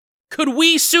Could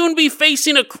we soon be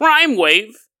facing a crime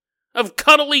wave of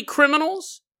cuddly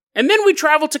criminals? And then we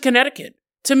travel to Connecticut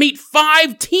to meet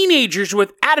 5 teenagers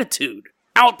with attitude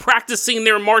out practicing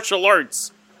their martial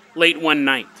arts late one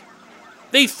night.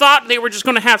 They thought they were just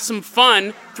going to have some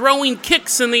fun throwing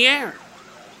kicks in the air.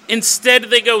 Instead,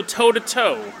 they go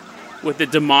toe-to-toe with the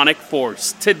demonic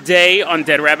force. Today on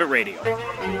Dead Rabbit Radio.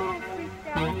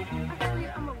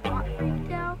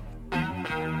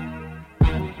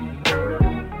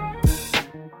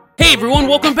 Hey everyone,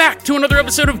 welcome back to another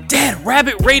episode of Dead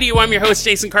Rabbit Radio. I'm your host,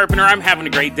 Jason Carpenter. I'm having a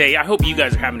great day. I hope you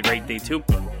guys are having a great day too.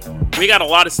 We got a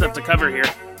lot of stuff to cover here,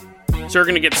 so we're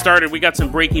going to get started. We got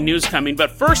some breaking news coming, but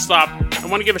first off, I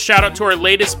want to give a shout out to our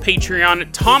latest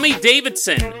Patreon, Tommy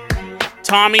Davidson.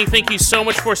 Tommy, thank you so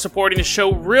much for supporting the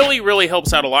show. Really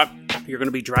helps out a lot. You're going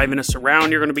to be driving us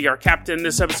around. You're going to be our captain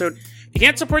this episode. If you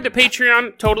can't support the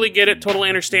Patreon, totally get it, totally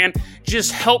understand.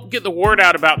 Just help get the word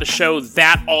out about the show.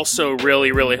 That also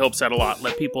really helps out a lot.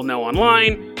 Let people know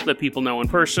online, let people know in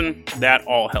person. That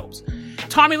all helps.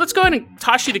 Tommy, let's go ahead and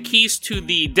toss you the keys to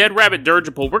the Dead Rabbit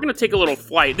dirigible. We're going to take a little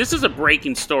flight. This is a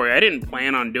breaking story. I didn't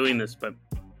plan on doing this, but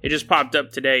it just popped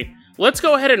up today. Let's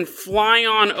go ahead and fly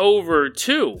on over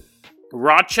to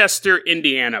Rochester,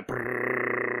 Indiana.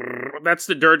 That's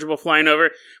the dirigible flying over.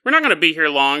 We're not going to be here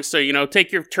long, so,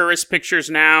 take your tourist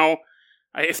pictures now.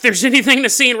 If there's anything to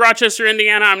see in Rochester,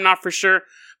 Indiana, I'm not for sure.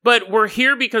 But we're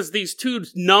here because these 2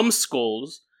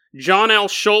 numbskulls, John L.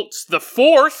 Schultz the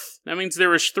fourth, that means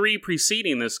there was 3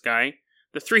 preceding this guy,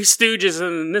 the 3 Stooges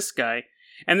and then this guy,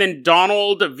 and then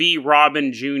Donald V.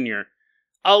 Robin Jr.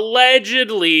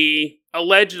 Allegedly,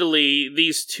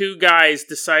 these 2 guys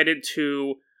decided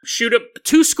to shoot up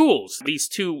 2 schools. These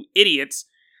 2 idiots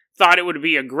thought it would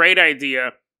be a great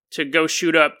idea to go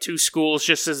shoot up 2 schools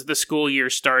just as the school year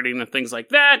starting and things like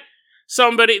that.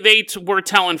 They were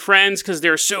telling friends because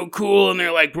they're so cool and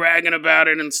they're like bragging about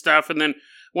it and stuff. And then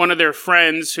one of their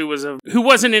friends who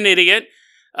wasn't an idiot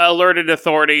alerted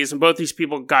authorities, and both these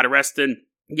people got arrested.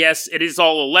 Yes, it is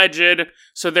all alleged.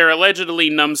 So they're allegedly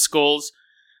numbskulls.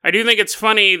 I do think it's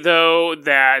funny, though,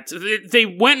 that they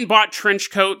went and bought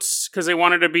trench coats because they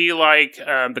wanted to be like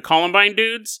the Columbine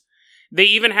dudes. They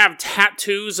even have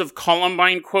tattoos of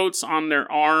Columbine quotes on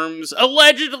their arms.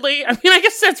 Allegedly. I mean, I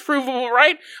guess that's provable,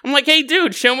 right? I'm like, hey,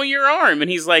 dude, show me your arm. And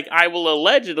he's like, I will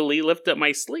allegedly lift up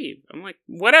my sleeve. I'm like,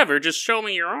 whatever, just show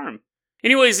me your arm.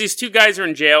 Anyways, these 2 guys are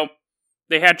in jail.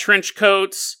 They had trench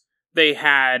coats.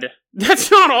 That's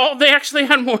not all. They actually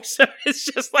had more stuff. It's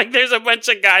just like there's a bunch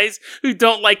of guys who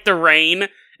don't like the rain.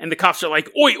 And the cops are like,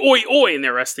 oi, oi, oi. And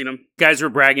they're arresting them. Guys were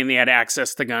bragging they had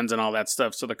access to guns and all that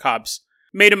stuff. So the cops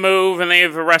made a move, and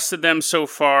they've arrested them so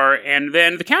far. And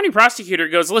then the county prosecutor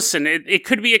goes, listen, it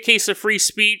could be a case of free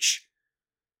speech.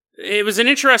 It was an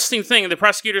interesting thing. The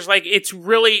prosecutor's like,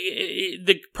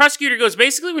 the prosecutor goes,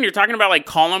 basically, when you're talking about like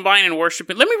Columbine and worship,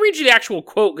 let me read you the actual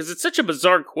quote, because it's such a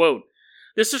bizarre quote.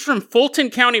 This is from Fulton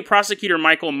County Prosecutor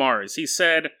Michael Mars. He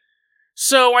said,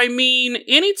 so, I mean,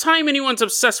 anytime anyone's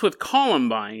obsessed with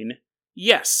Columbine,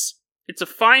 yes, it's a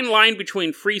fine line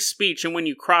between free speech and when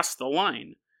you cross the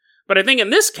line. But I think in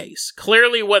this case,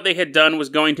 clearly what they had done was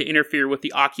going to interfere with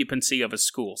the occupancy of a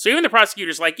school. So even the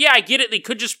prosecutor's like, yeah, I get it. They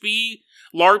could just be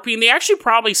LARPing. They actually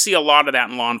probably see a lot of that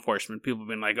in law enforcement. People have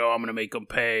been like, oh, I'm going to make them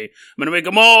pay. I'm going to make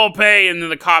them all pay. And then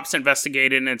the cops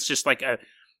investigate it, and it's just like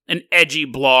an edgy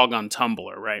blog on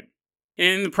Tumblr, right?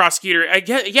 And the prosecutor,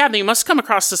 yeah, they must come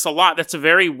across this a lot. That's a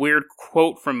very weird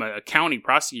quote from a county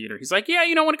prosecutor. He's like, yeah,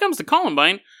 when it comes to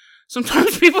Columbine,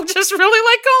 sometimes people just really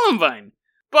like Columbine.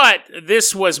 But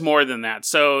this was more than that.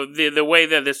 So the way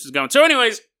that this was going. So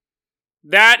anyways,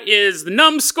 that is the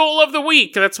numbskull of the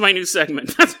week. That's my new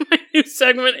segment.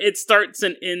 It starts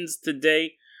and ends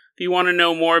today. If you want to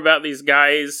know more about these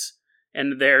guys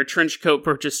and their trench coat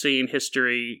purchasing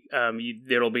history,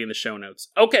 it'll be in the show notes.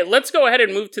 Okay, let's go ahead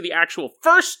and move to the actual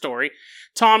first story.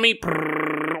 Tommy,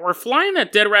 we're flying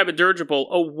that Dead Rabbit dirigible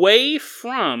away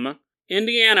from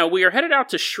Indiana. We are headed out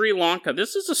to Sri Lanka.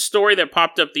 This is a story that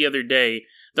popped up the other day.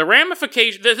 The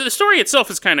ramifications, the story itself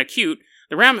is kind of cute.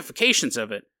 The ramifications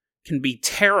of it can be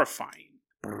terrifying.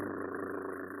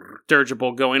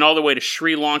 Dirigible going all the way to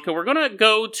Sri Lanka. We're going to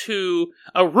go to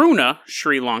Aruna,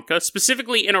 Sri Lanka.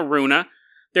 Specifically in Aruna,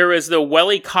 there is the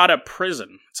Welikata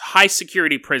prison. It's a high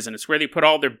security prison. It's where they put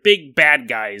all their big bad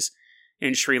guys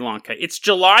in Sri Lanka. It's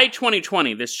July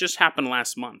 2020. This just happened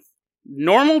last month.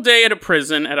 Normal day at a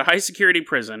prison, at a high security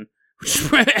prison.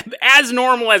 As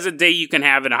normal as a day you can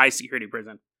have in a high-security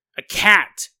prison. A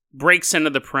cat breaks into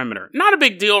the perimeter. Not a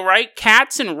big deal, right?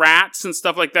 Cats and rats and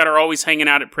stuff like that are always hanging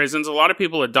out at prisons. A lot of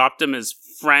people adopt them as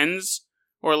friends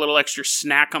or a little extra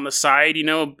snack on the side,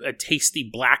 a tasty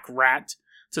black rat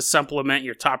to supplement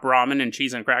your top ramen and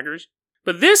cheese and crackers.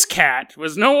 But this cat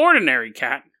was no ordinary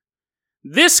cat.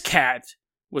 This cat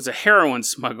was a heroin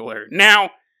smuggler.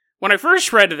 Now, when I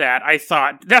first read that, I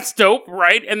thought, that's dope,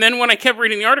 right? And then when I kept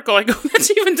reading the article, I go, that's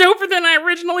even doper than I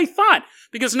originally thought.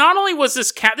 Because not only was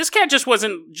this cat just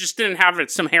didn't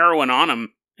have some heroin on him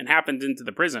and happened into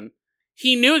the prison.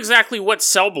 He knew exactly what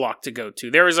cell block to go to.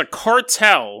 There is a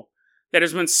cartel that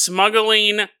has been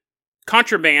smuggling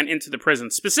contraband into the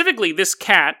prison. Specifically, this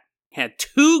cat had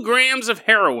 2 grams of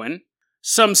heroin,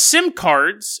 some SIM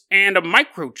cards, and a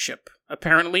microchip,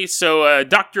 apparently, so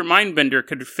Dr. Mindbender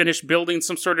could finish building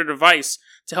some sort of device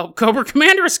to help Cobra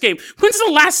Commander escape. When's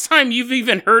the last time you've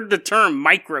even heard the term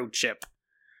microchip?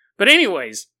 But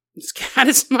anyways, this cat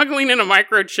is smuggling in a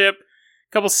microchip,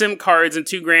 a couple SIM cards, and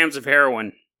 2 grams of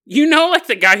heroin. You know, like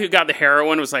the guy who got the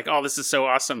heroin was like, oh, this is so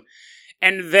awesome.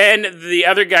 And then the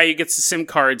other guy who gets the SIM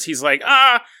cards, he's like,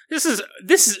 this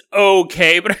is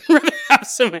okay, but I'd rather have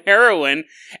some heroin.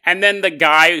 And then the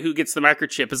guy who gets the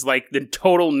microchip is like the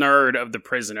total nerd of the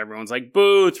prison. Everyone's like,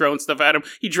 boo, throwing stuff at him.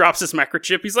 He drops his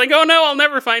microchip. He's like, oh no, I'll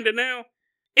never find it now.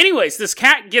 Anyways, this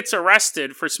cat gets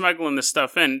arrested for smuggling this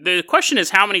stuff in. The question is,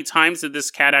 how many times did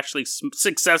this cat actually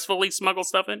successfully smuggle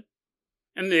stuff in?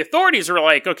 And the authorities were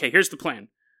like, okay, here's the plan.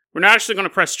 We're not actually going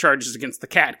to press charges against the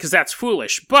cat, because that's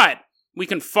foolish, but we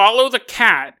can follow the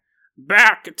cat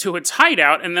back to its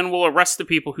hideout, and then we'll arrest the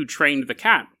people who trained the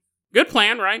cat. Good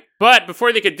plan, right? But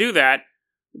before they could do that,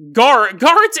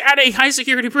 guards at a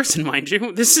high-security prison, mind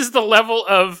you. This is the level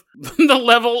of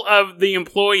the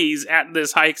employees at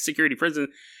this high-security prison.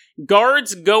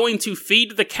 Guards going to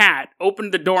feed the cat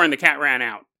opened the door, and the cat ran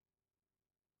out.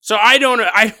 So I don't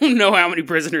know how many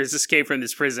prisoners escape from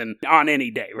this prison on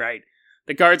any day, right?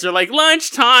 The guards are like,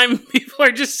 lunchtime! People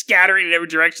are just scattering in every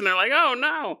direction. They're like, oh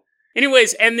no.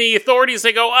 Anyways, and the authorities,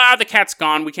 they go, the cat's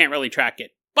gone. We can't really track it.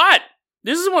 But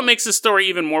this is what makes this story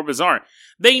even more bizarre.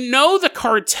 They know the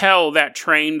cartel that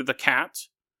trained the cat,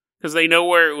 because they know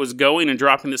where it was going and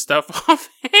dropping this stuff off.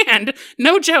 And,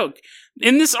 no joke,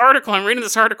 in this article, I'm reading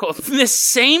this article, this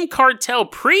same cartel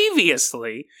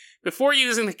previously, before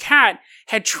using the cat,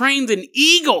 had trained an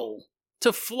eagle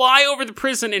to fly over the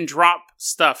prison and drop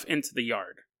stuff into the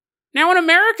yard. Now, in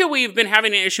America, we've been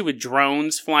having an issue with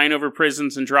drones flying over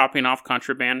prisons and dropping off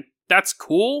contraband. That's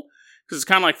cool, because it's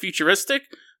kind of like futuristic,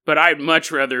 but I'd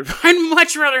much rather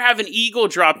have an eagle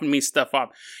dropping me stuff off.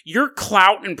 Your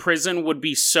clout in prison would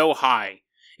be so high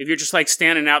if you're just like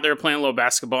standing out there playing a little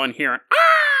basketball and hearing,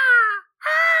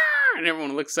 and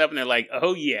everyone looks up and they're like,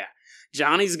 oh yeah,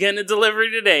 Johnny's getting a delivery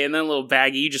today, and then a little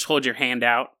baggie, you just hold your hand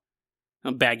out.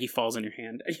 A baggie falls in your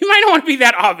hand. You might not want to be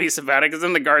that obvious about it, because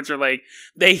then the guards are like,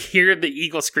 they hear the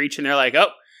eagle screech, and they're like, oh,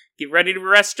 get ready to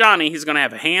arrest Johnny. He's going to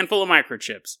have a handful of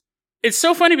microchips. It's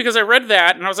so funny, because I read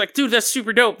that, and I was like, dude, that's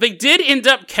super dope. They did end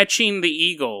up catching the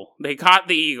eagle. They caught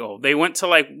the eagle. They went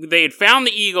to, they had found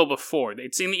the eagle before.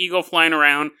 They'd seen the eagle flying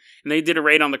around, and they did a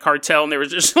raid on the cartel, and there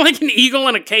was just, like, an eagle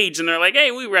in a cage, and they're like,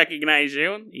 hey, we recognize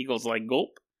you. And the eagle's like,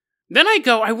 gulp. Then I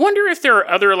go, I wonder if there are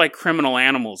other, criminal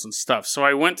animals and stuff. So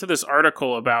I went to this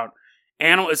article about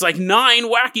animal. It's like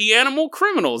 9 wacky animal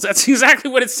criminals. That's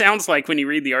exactly what it sounds like when you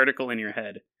read the article in your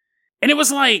head. And it was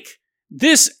like,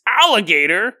 this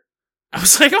alligator. I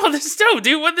was like, oh, this is dope,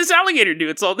 dude. What did this alligator do?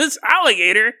 It's all, this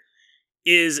alligator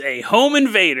is a home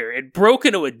invader. It broke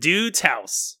into a dude's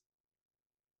house.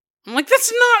 I'm like,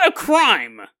 that's not a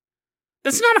crime.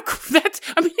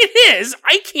 It is.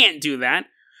 I can't do that.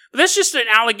 But that's just an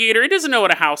alligator. It doesn't know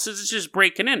what a house is. It's just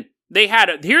breaking in.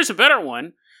 Here's a better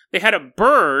one. They had a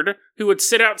bird who would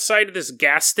sit outside of this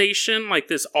gas station, like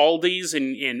this Aldi's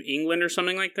in England or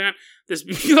something like that.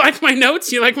 You like my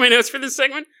notes? You like my notes for this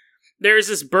segment? There's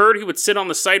this bird who would sit on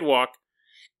the sidewalk,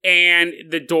 and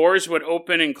the doors would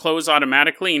open and close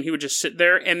automatically, and he would just sit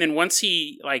there. And then once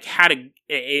he had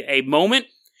a moment,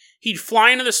 he'd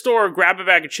fly into the store, grab a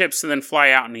bag of chips, and then fly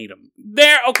out and eat them.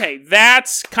 Okay,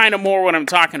 that's kind of more what I'm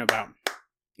talking about.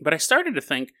 But I started to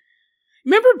think,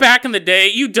 remember back in the day,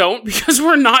 you don't, because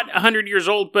we're not 100 years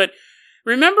old, but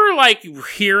remember,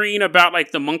 hearing about,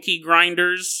 the monkey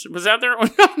grinders? Was that there?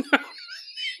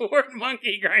 No, weren't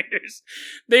monkey grinders.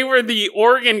 They were the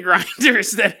organ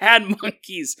grinders that had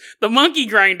monkeys. The monkey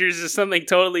grinders is something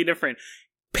totally different.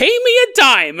 Pay me a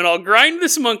dime and I'll grind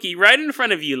this monkey right in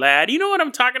front of you, lad. You know what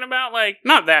I'm talking about?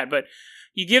 Not that, but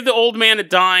you give the old man a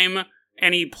dime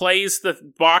and he plays the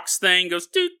box thing, goes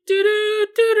doo doo doo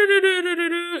doo doo doo doo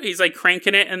doo. He's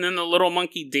cranking it, and then the little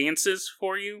monkey dances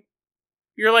for you.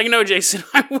 You're like, no, Jason,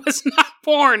 I was not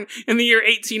born in the year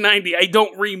 1890. I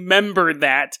don't remember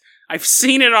that. I've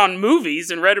seen it on movies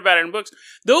and read about it in books.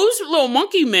 Those little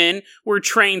monkey men were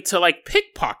trained to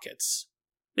pickpockets.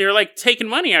 They were like taking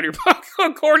money out of your pocket,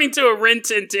 according to a Rin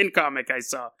Tin Tin comic I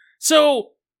saw.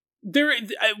 So,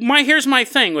 here's my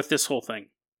thing with this whole thing.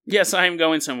 Yes, I am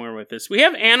going somewhere with this. We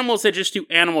have animals that just do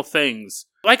animal things.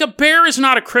 Like a bear is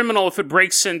not a criminal if it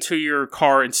breaks into your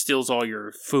car and steals all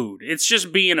your food. It's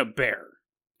just being a bear.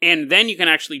 And then you can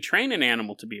actually train an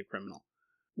animal to be a criminal.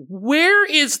 Where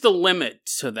is the limit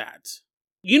to that?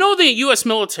 You know, the U.S.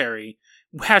 military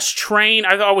has trained,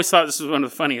 I've always thought this was one of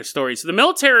the funniest stories.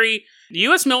 The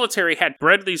U.S. military had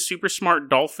bred these super smart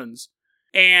dolphins,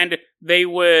 and they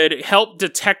would help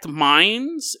detect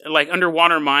mines, like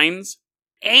underwater mines,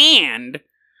 and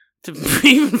to be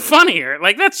even funnier,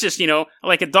 like that's just,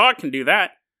 like a dog can do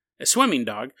that, a swimming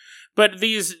dog. But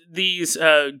these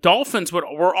dolphins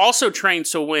were also trained,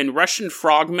 so when Russian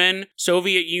frogmen,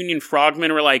 Soviet Union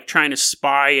frogmen were like trying to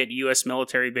spy at U.S.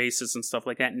 military bases and stuff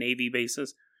like that, Navy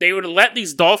bases, they would let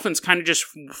these dolphins kind of just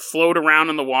float around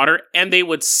in the water, and they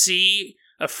would see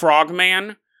a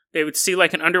frogman. They would see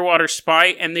like an underwater spy,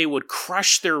 and they would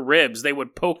crush their ribs. They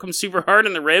would poke them super hard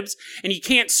in the ribs, and you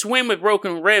can't swim with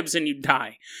broken ribs and you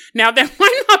die. Now, that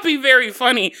might not be very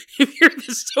funny if you're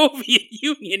the Soviet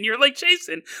Union. You're like,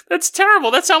 Jason, that's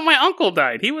terrible. That's how my uncle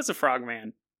died. He was a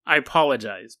frogman. I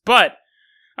apologize. But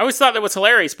I always thought that was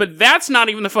hilarious, but that's not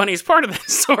even the funniest part of that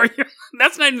story.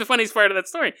 That's not even the funniest part of that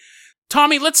story.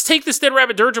 Tommy, let's take this Dead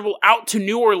Rabbit dirigible out to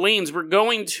New Orleans. We're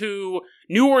going to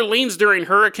New Orleans during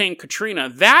Hurricane Katrina.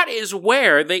 That is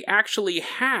where they actually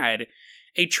had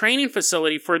a training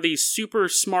facility for these super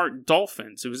smart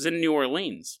dolphins. It was in New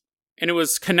Orleans. And it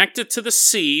was connected to the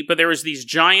sea, but there was these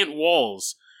giant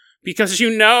walls. Because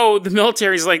the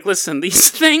military's like, listen, these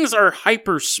things are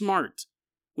hyper smart.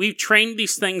 We've trained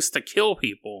these things to kill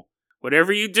people.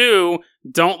 Whatever you do,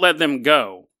 don't let them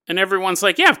go. And everyone's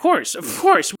like, yeah, of course.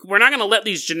 We're not going to let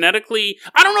these I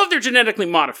don't know if they're genetically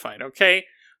modified, okay?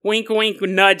 Wink, wink,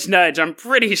 nudge, nudge. I'm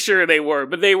pretty sure they were.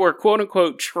 But they were, quote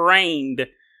unquote, trained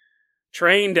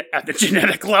at the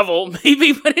genetic level,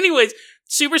 maybe. But anyways,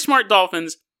 super smart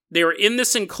dolphins. They were in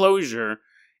this enclosure.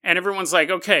 And everyone's like,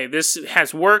 okay, this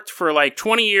has worked for like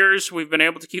 20 years. We've been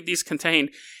able to keep these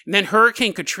contained. And then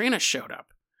Hurricane Katrina showed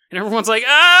up. And everyone's like,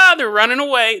 they're running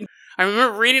away. I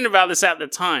remember reading about this at the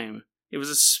time. It was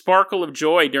a sparkle of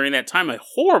joy during that time, a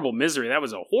horrible misery. That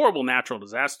was a horrible natural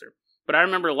disaster. But I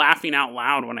remember laughing out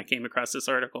loud when I came across this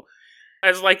article.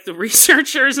 As like the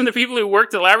researchers and the people who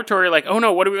worked at the laboratory are like, oh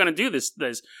no, what are we going to do?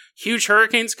 There's huge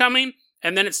hurricanes coming.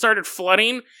 And then it started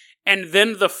flooding. And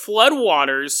then the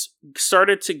floodwaters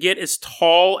started to get as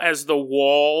tall as the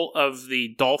wall of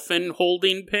the dolphin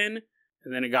holding pen.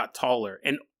 And then it got taller.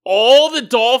 And all the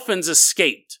dolphins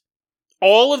escaped.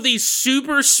 All of these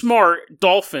super smart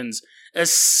dolphins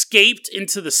escaped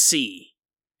into the sea.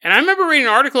 And I remember reading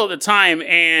an article at the time,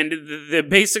 and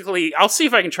basically, I'll see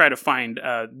if I can try to find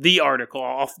the article.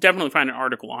 I'll definitely find an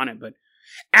article on it. But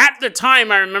at the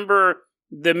time, I remember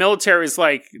the military was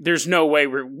like, there's no way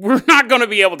we're not going to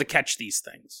be able to catch these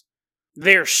things.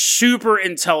 They're super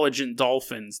intelligent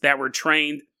dolphins that were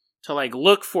trained to like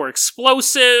look for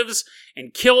explosives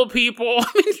and kill people.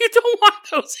 I mean, you don't want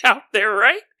those out there,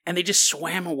 right? And they just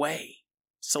swam away.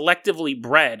 Selectively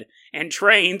bred and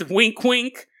trained, wink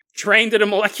wink, trained at a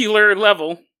molecular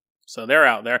level. So they're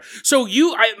out there. So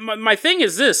my thing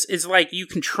is this, is like you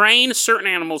can train certain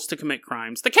animals to commit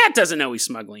crimes. The cat doesn't know he's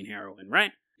smuggling heroin,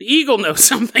 right? The eagle knows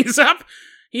something's up.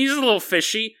 He's a little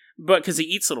fishy, but because he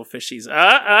eats little fishies.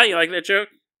 You like that joke?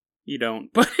 You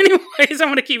don't. But anyways, I'm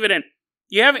going to keep it in.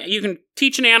 You can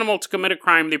teach an animal to commit a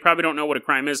crime. They probably don't know what a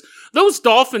crime is. Those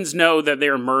dolphins know that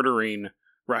they're murdering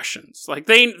Russians. Like,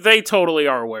 they totally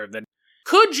are aware of that.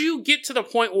 Could you get to the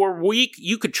point where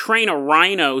you could train a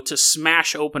rhino to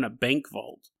smash open a bank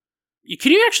vault?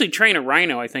 Can you actually train a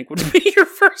rhino, I think, would be your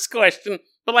first question.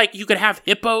 But, like, you could have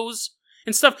hippos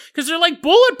and stuff, because they're, like,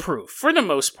 bulletproof for the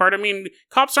most part. I mean,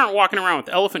 cops aren't walking around with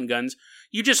elephant guns.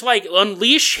 You just, like,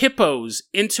 unleash hippos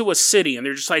into a city, and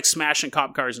they're just, like, smashing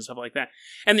cop cars and stuff like that.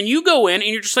 And then you go in,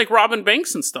 and you're just, like, robbing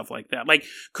banks and stuff like that. Like,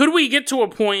 could we get to a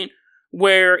point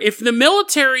where if the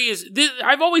military is...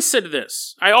 I've always said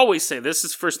this. I always say this.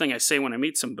 This is the first thing I say when I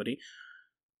meet somebody.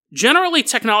 Generally,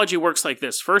 technology works like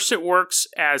this. First, it works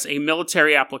as a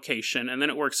military application, and then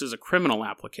it works as a criminal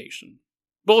application.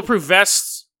 Bulletproof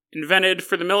vests invented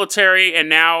for the military, and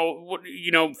now,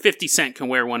 50 Cent can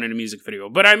wear one in a music video.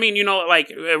 But I mean,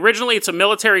 like, originally it's a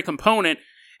military component,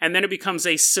 and then it becomes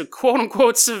a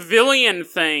quote-unquote civilian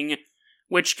thing,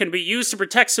 which can be used to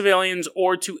protect civilians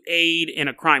or to aid in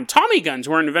a crime. Tommy guns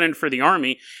were invented for the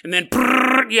army, and then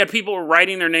you had people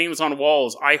writing their names on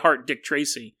walls, I heart Dick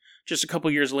Tracy, just a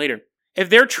couple years later. If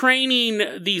they're training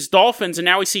these dolphins, and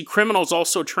now we see criminals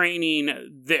also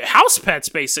training the house pets,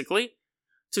 basically,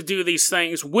 to do these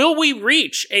things? Will we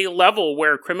reach a level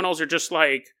where criminals are just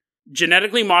like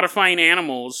genetically modifying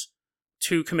animals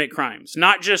to commit crimes?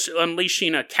 Not just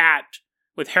unleashing a cat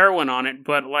with heroin on it,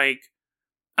 but like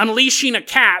unleashing a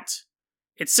cat.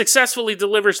 It successfully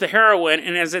delivers the heroin,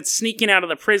 and as it's sneaking out of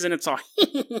the prison, it's all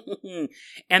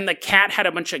and the cat had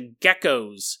a bunch of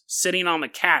geckos sitting on the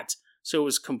cat, so it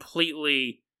was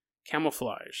completely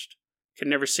camouflaged. Could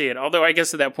never see it. Although I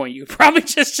guess at that point, you could probably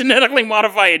just genetically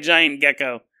modify a giant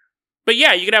gecko. But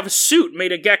yeah, you could have a suit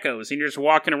made of geckos, and you're just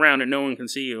walking around and no one can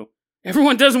see you.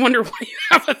 Everyone does wonder why you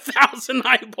have 1,000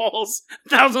 eyeballs,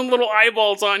 1,000 little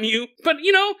eyeballs on you. But,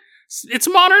 you know, it's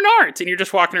modern art, and you're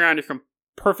just walking around, you're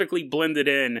perfectly blended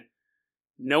in.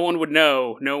 No one would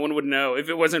know. No one would know if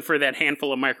it wasn't for that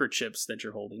handful of microchips that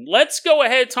you're holding. Let's go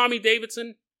ahead, Tommy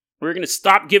Davidson. We're going to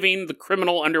stop giving the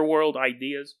criminal underworld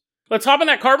ideas. Let's hop in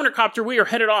that Carpenter copter. We are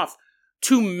headed off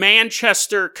to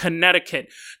Manchester,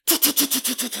 Connecticut.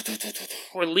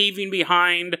 We're leaving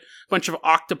behind a bunch of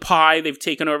octopi. They've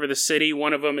taken over the city.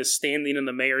 One of them is standing in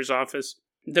the mayor's office.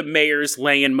 The mayor's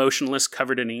laying motionless,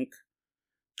 covered in ink.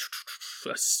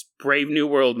 A brave new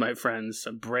world, my friends.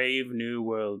 A brave new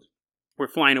world. We're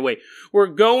flying away. We're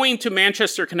going to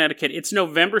Manchester, Connecticut. It's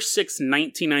November 6th,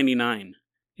 1999.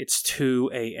 It's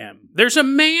 2 a.m. There's a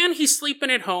man, he's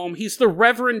sleeping at home. He's the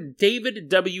Reverend David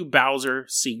W. Bowser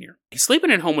Sr. He's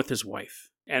sleeping at home with his wife.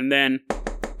 And then,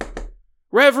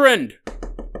 Reverend,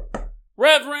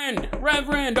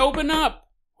 open up.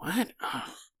 What? Ugh.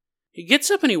 He gets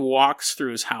up and he walks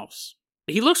through his house.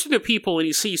 He looks at the people and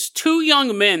he sees two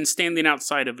young men standing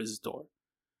outside of his door.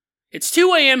 It's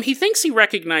 2 a.m. He thinks he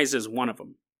recognizes one of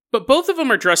them, but both of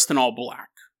them are dressed in all black.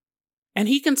 And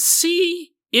he can see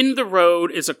in the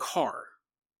road is a car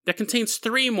that contains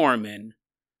 3 more men,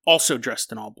 also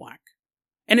dressed in all black.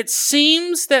 And it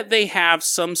seems that they have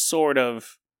some sort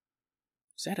of...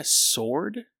 Is that a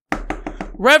sword?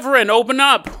 Reverend, open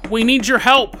up! We need your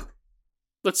help!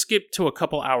 Let's skip to a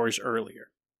couple hours earlier.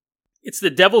 It's the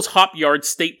Devil's Hop Yard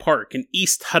State Park in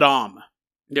East Haddam.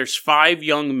 There's 5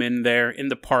 young men there in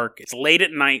the park. It's late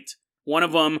at night. One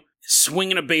of them is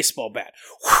swinging a baseball bat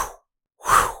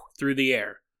through the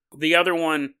air. The other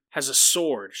one has a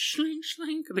sword. Shling,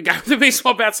 shling. The guy with the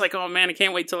baseball bat's like, oh man, I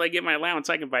can't wait till I get my allowance.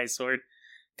 I can buy a sword.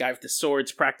 Guy with the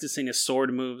sword's practicing his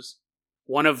sword moves.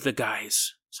 One of the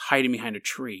guys is hiding behind a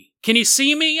tree. Can you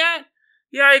see me yet?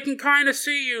 Yeah, I can kind of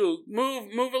see you.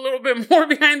 Move a little bit more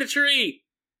behind the tree.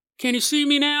 Can you see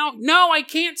me now? No, I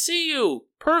can't see you.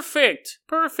 Perfect.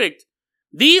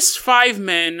 These 5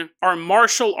 men are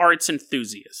martial arts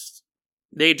enthusiasts.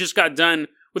 They just got done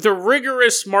with a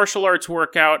rigorous martial arts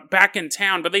workout back in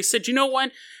town, but they said, you know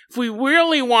what? If we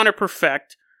really want to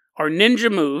perfect our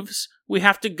ninja moves, we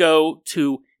have to go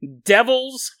to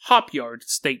Devil's Hop Yard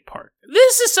State Park.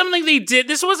 This is something they did.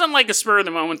 This wasn't like a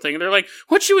spur-of-the-moment thing. They're like,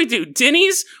 what should we do,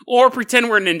 Denny's or pretend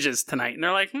we're ninjas tonight? And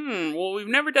they're like, well, we've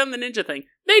never done the ninja thing.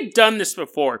 They've done this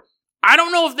before. I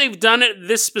don't know if they've done it at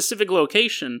this specific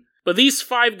location, but these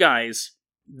 5 guys,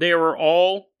 they were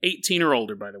all 18 or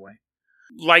older, by the way,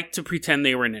 liked to pretend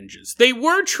they were ninjas. They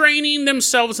were training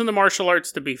themselves in the martial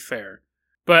arts, to be fair,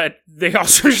 but they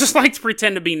also just like to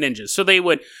pretend to be ninjas. So they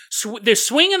would, they're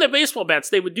swinging the baseball bats,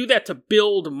 they would do that to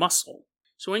build muscle.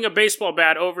 Swing a baseball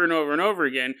bat over and over and over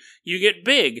again, you get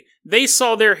big. They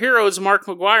saw their heroes, Mark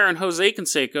McGuire and Jose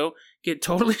Canseco, get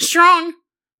totally strong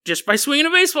just by swinging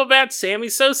a baseball bat. Sammy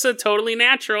Sosa, totally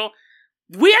natural.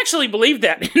 We actually believed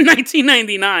that in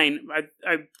 1999.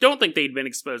 I don't think they'd been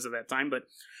exposed at that time, but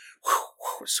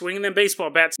swinging them baseball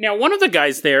bats. Now, one of the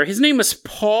guys there, his name is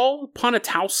Paul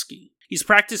Poniatowski. He's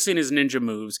practicing his ninja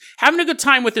moves, having a good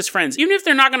time with his friends. Even if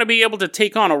they're not going to be able to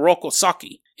take on Oroku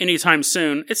Saki anytime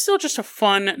soon, it's still just a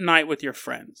fun night with your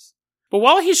friends. But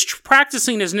while he's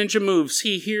practicing his ninja moves,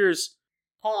 he hears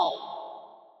Paul.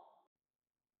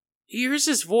 He hears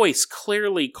his voice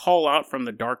clearly call out from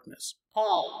the darkness.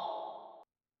 Paul,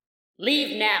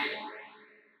 leave now,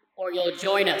 or you'll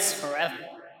join us forever.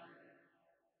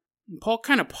 And Paul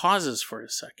kind of pauses for a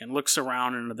second, looks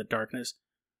around into the darkness.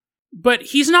 But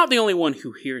he's not the only one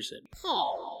who hears it.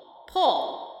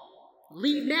 Paul,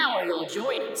 leave now, or you'll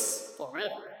join us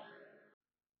forever.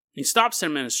 He stops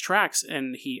him in his tracks,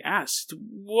 and he asks,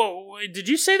 whoa, did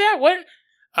you say that? What?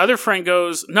 Other friend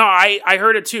goes, no, I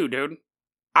heard it too, dude.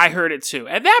 I heard it too.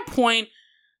 At that point,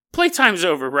 playtime's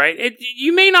over, right?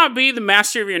 You may not be the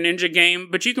master of your ninja game,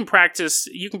 but you can practice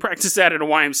that at a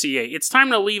YMCA. It's time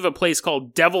to leave a place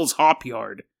called Devil's Hop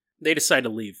Yard. They decide to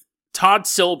leave. Todd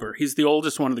Silber, he's the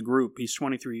oldest one of the group. He's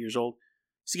 23 years old.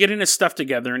 He's getting his stuff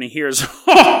together, and he hears,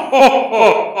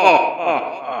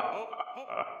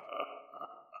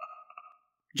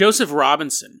 Joseph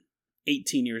Robinson,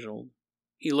 18 years old.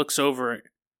 he looks over it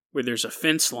where there's a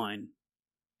fence line,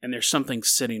 and there's something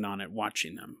sitting on it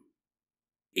watching them.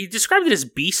 He described it as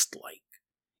beast-like.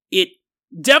 It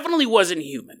definitely wasn't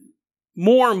human.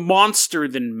 More monster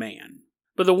than man.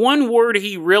 But the one word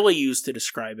he really used to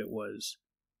describe it was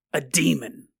a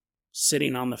demon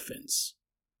sitting on the fence,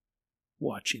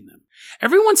 watching them.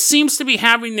 Everyone seems to be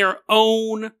having their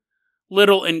own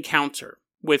little encounter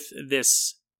with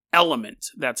this element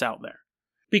that's out there.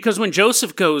 Because when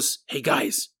Joseph goes, hey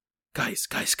guys, I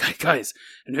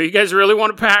know you guys really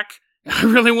want to pack. I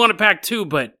really want to pack too,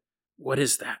 but what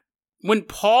is that? When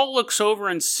Paul looks over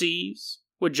and sees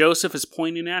what Joseph is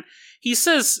pointing at, he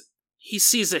says he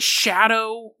sees a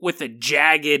shadow with a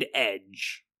jagged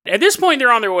edge. At this point,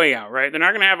 they're on their way out, right? They're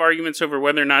not going to have arguments over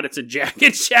whether or not it's a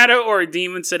jagged shadow or a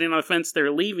demon sitting on the fence.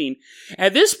 They're leaving.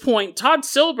 At this point, Todd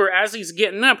Silber, as he's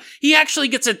getting up, he actually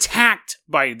gets attacked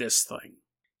by this thing.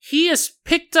 He is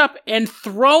picked up and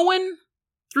thrown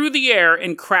through the air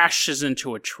and crashes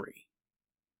into a tree.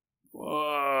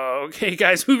 Whoa, okay,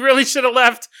 guys, we really should have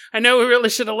left. I know we really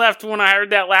should have left when I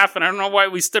heard that laugh, and I don't know why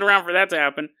we stood around for that to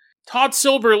happen. Todd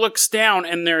Silber looks down,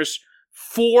 and there's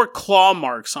 4 claw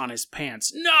marks on his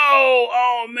pants. No!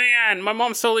 Oh, man, my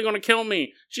mom's totally going to kill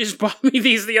me. She just bought me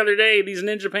these the other day, these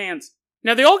ninja pants.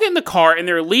 Now, they all get in the car, and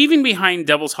they're leaving behind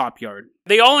Devil's Hop Yard.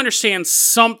 They all understand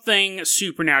something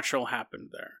supernatural happened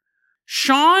there.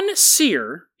 Sean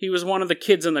Sear, he was one of the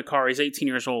kids in the car, he's 18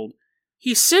 years old.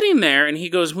 He's sitting there, and he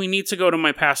goes, we need to go to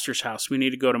my pastor's house. We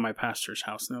need to go to my pastor's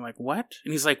house. And they're like, what?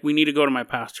 And he's like, we need to go to my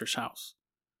pastor's house.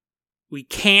 We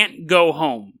can't go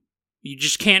home. You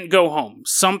just can't go home.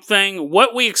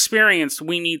 What we experienced,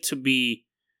 we need to be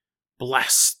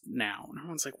blessed now. And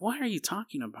everyone's like, what are you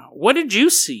talking about? What did you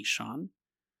see, Sean?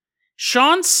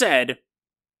 Sean said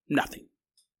nothing.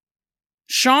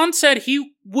 Sean said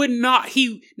he would not,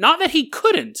 not that he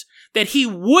couldn't, that he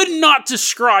would not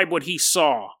describe what he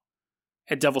saw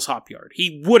at Devil's Hop Yard.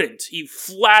 He wouldn't. He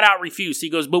flat out refused. He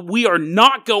goes, but we are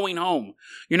not going home.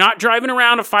 You're not driving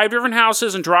around to 5 different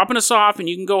houses and dropping us off and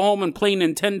you can go home and play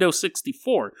Nintendo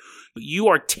 64. But you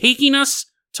are taking us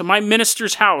to my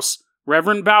minister's house,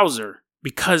 Reverend Bowser,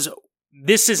 because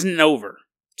this isn't over.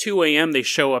 2 a.m. they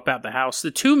show up at the house.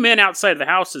 The 2 men outside of the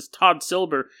house is Todd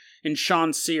Silber and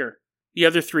Sean Sear. The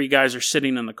other 3 guys are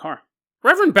sitting in the car.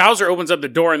 Reverend Bowser opens up the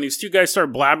door and these 2 guys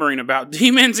start blabbering about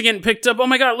demons getting picked up. Oh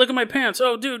my god, look at my pants.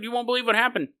 Oh dude, you won't believe what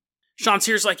happened. Sean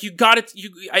Sear's like, you got it.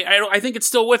 I think it's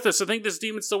still with us. I think this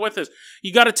demon's still with us.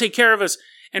 You got to take care of us.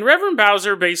 And Reverend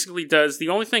Bowser basically does the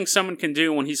only thing someone can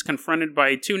do when he's confronted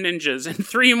by 2 ninjas and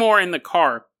 3 more in the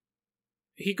car.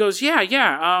 He goes, yeah,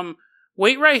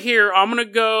 wait right here. I'm going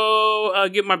to go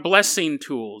get my blessing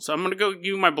tools. I'm going to go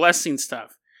give my blessing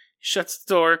stuff. He shuts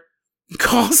the door,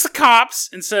 calls the cops,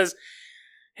 and says,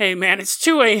 hey man, it's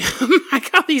 2 a.m. I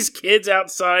got these kids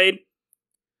outside.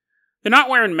 They're not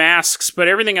wearing masks, but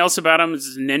everything else about them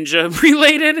is ninja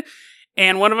related.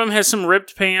 And one of them has some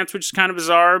ripped pants, which is kind of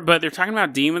bizarre, but they're talking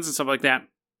about demons and stuff like that.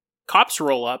 Cops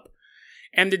roll up.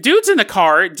 And the dudes in the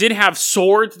car did have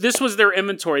swords. This was their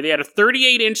inventory. They had a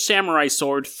 38-inch samurai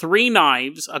sword, 3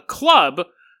 knives, a club,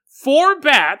 4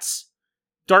 bats,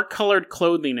 dark-colored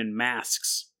clothing, and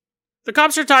masks. The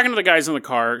cops are talking to the guys in the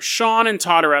car. Sean and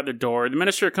Todd are at the door. The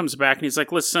minister comes back and he's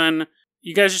like, listen,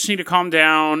 you guys just need to calm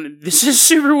down. This is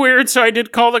super weird, so I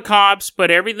did call the cops, but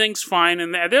everything's fine.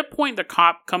 And at that point, the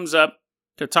cop comes up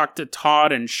to talk to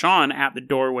Todd and Sean at the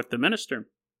door with the minister.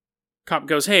 Cop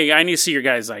goes, hey, I need to see your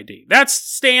guy's ID. That's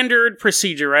standard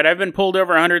procedure, right? I've been pulled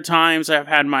over 100 times. I've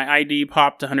had my ID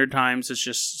popped 100 times. It's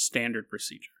just standard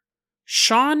procedure.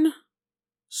 Sean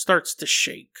starts to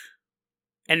shake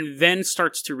and then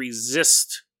starts to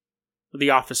resist the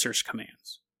officer's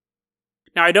commands.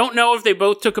 Now, I don't know if they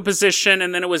both took a position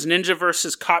and then it was ninja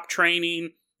versus cop training.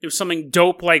 It was something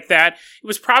dope like that. It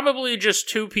was probably just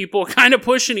 2 people kind of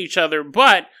pushing each other,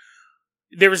 but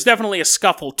there was definitely a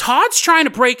scuffle. Todd's trying to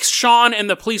break Sean and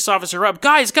the police officer up.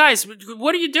 Guys,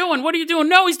 what are you doing? What are you doing?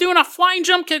 No, he's doing a flying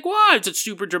jump kick. What? It's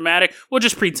super dramatic. We'll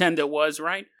just pretend it was,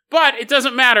 right? But it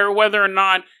doesn't matter whether or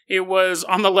not it was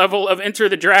on the level of Enter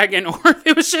the Dragon or if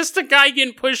it was just a guy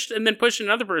getting pushed and then pushing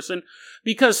another person,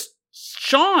 because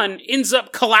Sean ends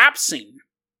up collapsing.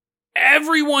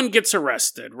 Everyone gets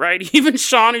arrested, right? Even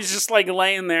Sean is just like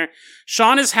laying there.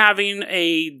 Sean is having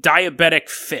a diabetic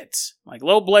fit, like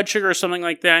low blood sugar or something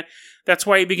like that. That's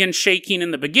why he begins shaking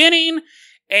in the beginning.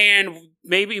 And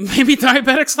maybe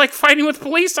diabetics like fighting with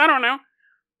police. I don't know.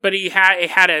 But he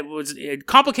had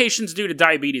complications due to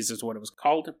diabetes is what it was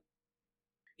called.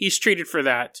 He's treated for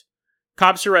that.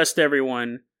 Cops arrest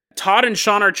everyone. Todd and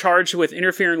Sean are charged with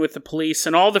interfering with the police,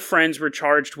 and all the friends were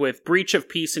charged with breach of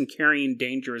peace and carrying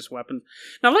dangerous weapons.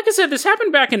 Now, like I said, this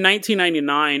happened back in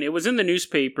 1999. It was in the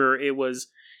newspaper. It was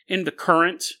in The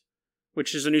Current,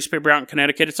 which is a newspaper out in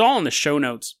Connecticut. It's all in the show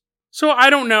notes. So I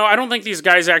don't know. I don't think these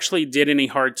guys actually did any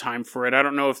hard time for it. I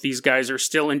don't know if these guys are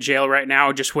still in jail right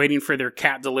now just waiting for their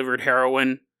cat-delivered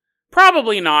heroin.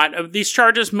 Probably not. These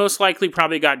charges most likely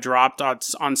probably got dropped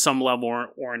on some level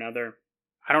or another.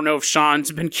 I don't know if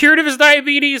Sean's been cured of his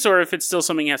diabetes or if it's still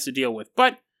something he has to deal with.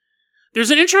 But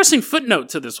there's an interesting footnote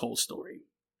to this whole story.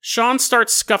 Sean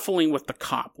starts scuffling with the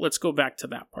cop. Let's go back to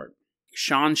that part.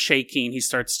 Sean's shaking. He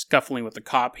starts scuffling with the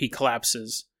cop. He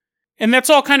collapses. And that's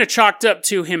all kind of chalked up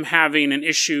to him having an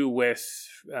issue with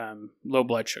low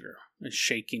blood sugar, and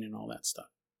shaking and all that stuff.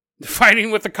 Fighting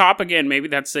with the cop again, maybe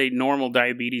that's a normal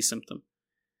diabetes symptom.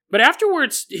 But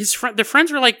afterwards, the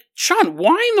friends were like, Sean,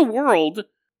 why in the world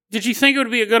did you think it would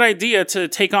be a good idea to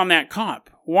take on that cop?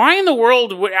 Why in the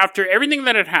world, after everything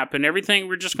that had happened, everything,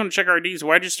 we're just going to check our IDs,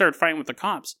 why'd you start fighting with the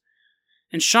cops?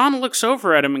 And Sean looks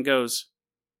over at him and goes,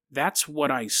 that's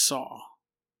what I saw.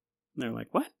 And they're like,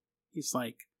 what? He's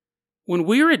like, when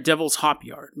we were at Devil's Hop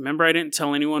Yard, remember I didn't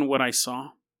tell anyone what I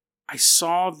saw? I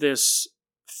saw this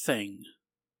thing.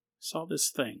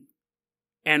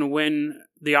 And when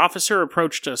the officer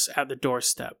approached us at the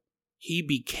doorstep, he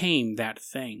became that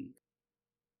thing.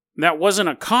 That wasn't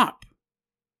a cop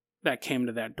that came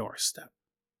to that doorstep.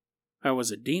 That was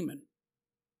a demon.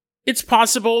 It's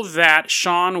possible that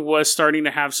Sean was starting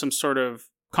to have some sort of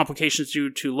complications due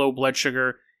to low blood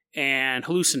sugar and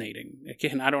hallucinating.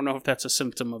 Again, I don't know if that's a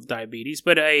symptom of diabetes,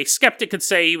 but a skeptic could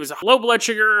say he was a low blood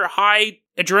sugar, high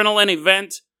adrenaline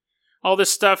event, all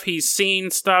this stuff, he's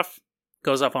seen stuff,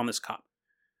 goes up on this cop.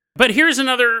 But here's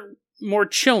another more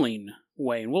chilling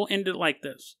way, and we'll end it like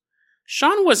this.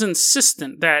 Sean was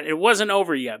insistent that it wasn't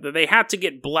over yet, that they had to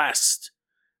get blessed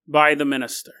by the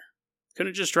minister.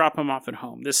 Couldn't just drop him off at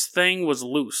home. This thing was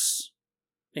loose.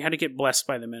 They had to get blessed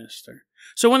by the minister.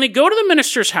 So when they go to the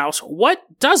minister's house,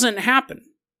 what doesn't happen?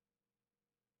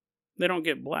 They don't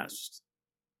get blessed.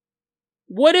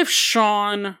 What if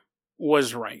Sean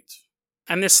was right,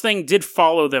 and this thing did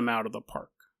follow them out of the park?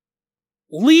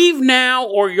 Leave now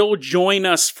or you'll join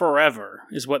us forever,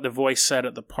 is what the voice said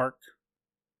at the park.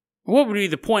 What would be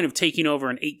the point of taking over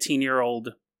an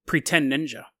 18-year-old pretend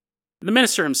ninja? The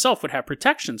minister himself would have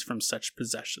protections from such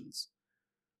possessions.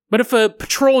 But if a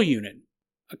patrol unit,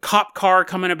 a cop car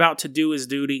coming about to do his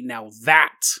duty, now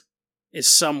that is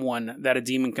someone that a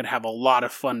demon could have a lot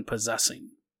of fun possessing.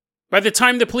 By the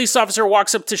time the police officer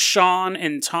walks up to Sean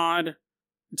and Todd,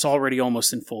 it's already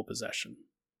almost in full possession.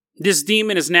 This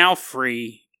demon is now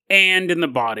free and in the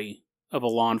body of a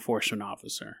law enforcement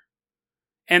officer.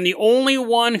 And the only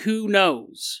one who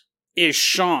knows is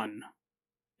Sean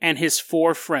and his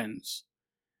 4 friends.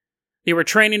 They were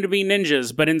training to be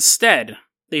ninjas, but instead,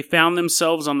 they found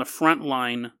themselves on the front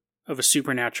line of a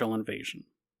supernatural invasion.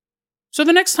 So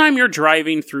the next time you're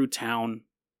driving through town,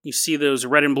 you see those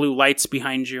red and blue lights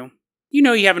behind you. You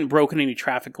know you haven't broken any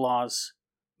traffic laws,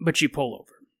 but you pull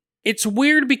over. It's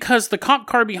weird because the cop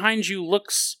car behind you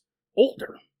looks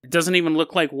older. It doesn't even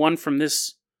look like one from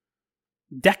this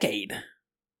decade.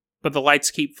 But the lights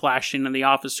keep flashing, and the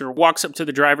officer walks up to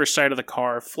the driver's side of the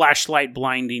car, flashlight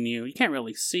blinding you. You can't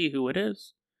really see who it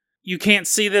is. You can't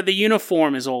see that the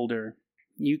uniform is older.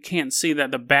 You can't see that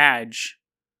the badge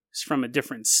is from a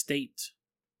different state.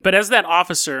 But as that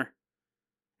officer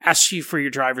asks you for your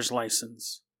driver's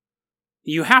license,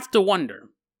 you have to wonder,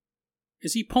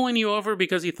 is he pulling you over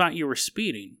because he thought you were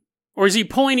speeding? Or is he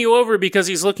pulling you over because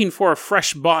he's looking for a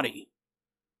fresh body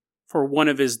for one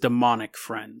of his demonic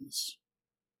friends?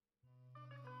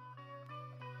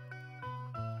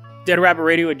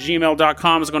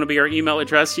 DeadRabbitRadio@gmail.com is going to be our email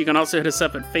address. You can also hit us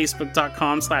up at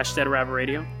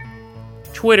Facebook.com/DeadRabbitRadio.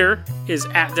 Twitter is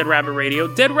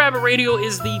 @DeadRabbitRadio. Dead Rabbit Radio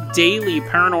is the daily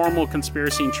paranormal,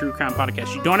 conspiracy, and true crime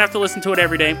podcast. You don't have to listen to it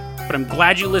every day, but I'm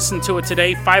glad you listened to it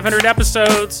today. 500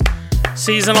 episodes,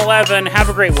 season 11. Have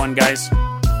a great one, guys.